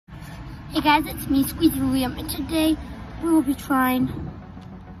Hey guys, it's me, Squeezy William, and today we will be trying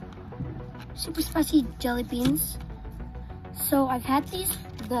super spicy jelly beans. So I've had these,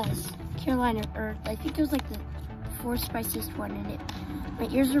 the Carolina, or I think it was like the fourth spiciest one in it. My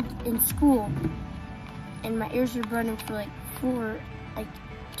ears are in school, and my ears are burning for like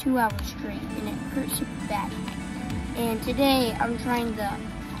 2 hours straight, and it hurts super bad. And today I'm trying the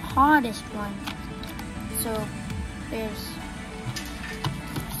hottest one. So there's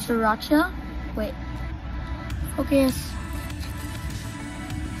sriracha. Wait. Focus.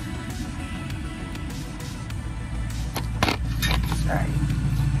 Sorry.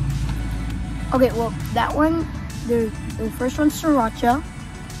 Okay, well, that one, the first one's sriracha,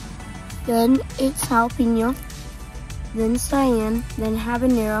 then it's jalapeno, then cayenne, then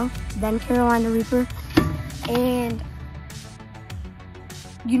habanero, then Carolina Reaper, and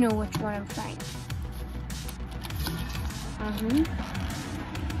you know which one I'm trying.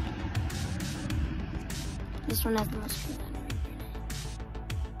 This one has the most Carolina Reaper in it.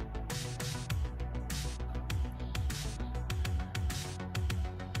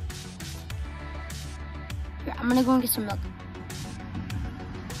 Here, I'm gonna go and get some milk.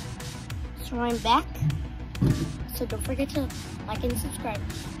 So I'm back. So don't forget to like and subscribe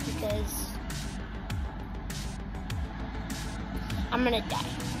because I'm gonna die.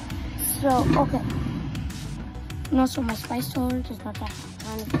 So, okay. And also my spice tolerance is not that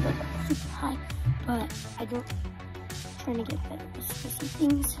high. I'm trying to go super high, but I'm trying to get better with spicy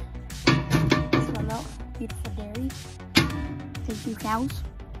things. This is my milk, beautiful dairy. Thank you, cows,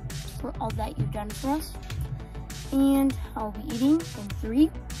 for all that you've done for us. And I'll be eating in 3,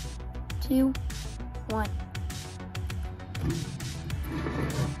 2, 1.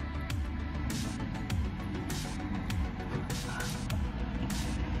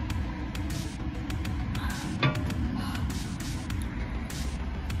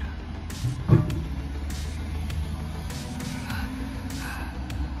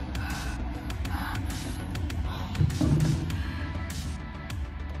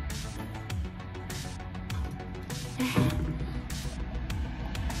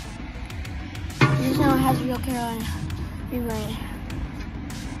 This now has real Carolina Reaper in it.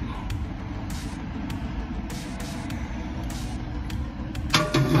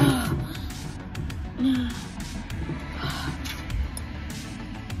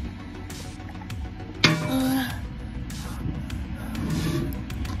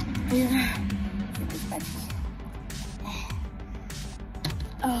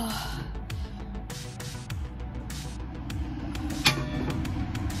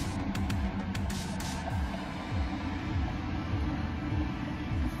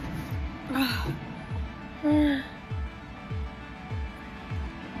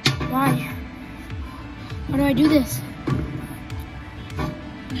 Why? Why do I do this?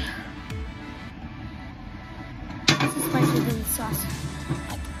 This is spicier than the sauce.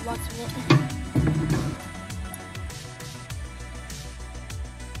 Like, lots of it.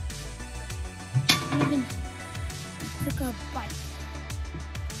 I even took a bite.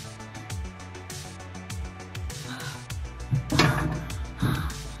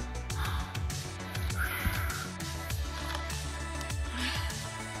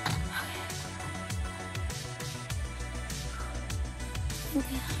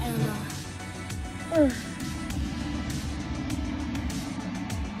 I don't know.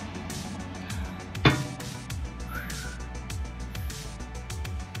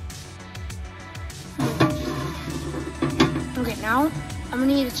 Okay, now I'm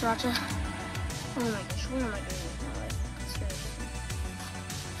gonna eat a sriracha. Oh my gosh, what am I doing with my life? Seriously.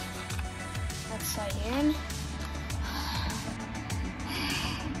 That's cayenne.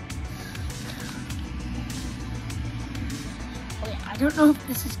 I don't know if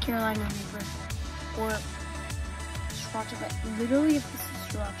this is Carolina Reaper or sriracha, but literally if this is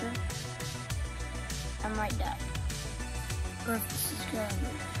sriracha, I might die. Or if this is Carolina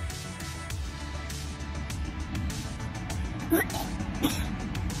Reaper.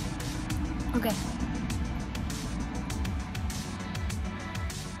 Okay.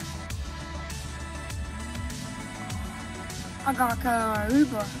 I got Carolina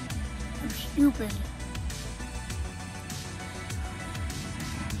Reaper. I'm stupid.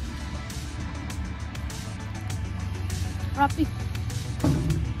 Robbie.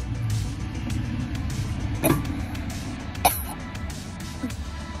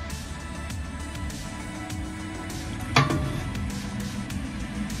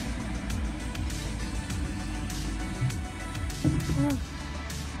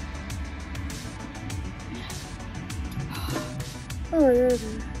 Oh, yeah.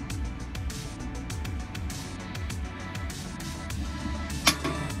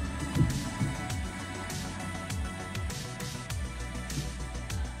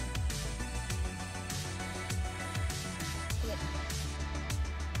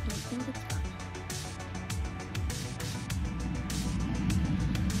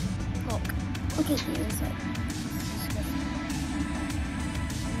 Look at the inside.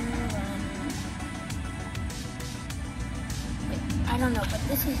 Wait, I don't know, but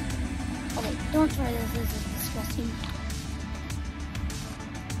this is... Okay, don't try this. This is disgusting.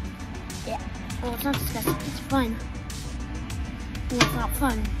 Yeah. Well, it's not disgusting. It's fun. Well, it's not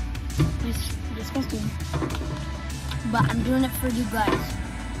fun. It's disgusting. But I'm doing it for you guys.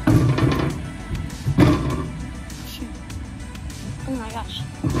 Shoot. Oh my gosh.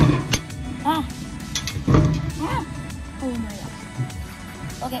 Ah. Ah. Oh my gosh.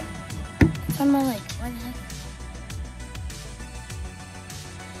 Okay. It's on my leg. What the heck?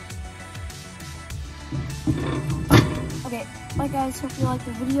 Okay. Bye guys. Hope you liked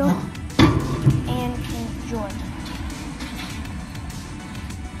the video and enjoyed.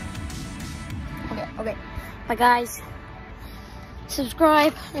 Okay. Bye guys.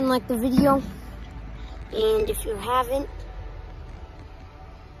 Subscribe and like the video. And if you haven't,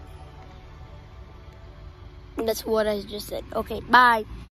 that's what I just said. Okay, bye.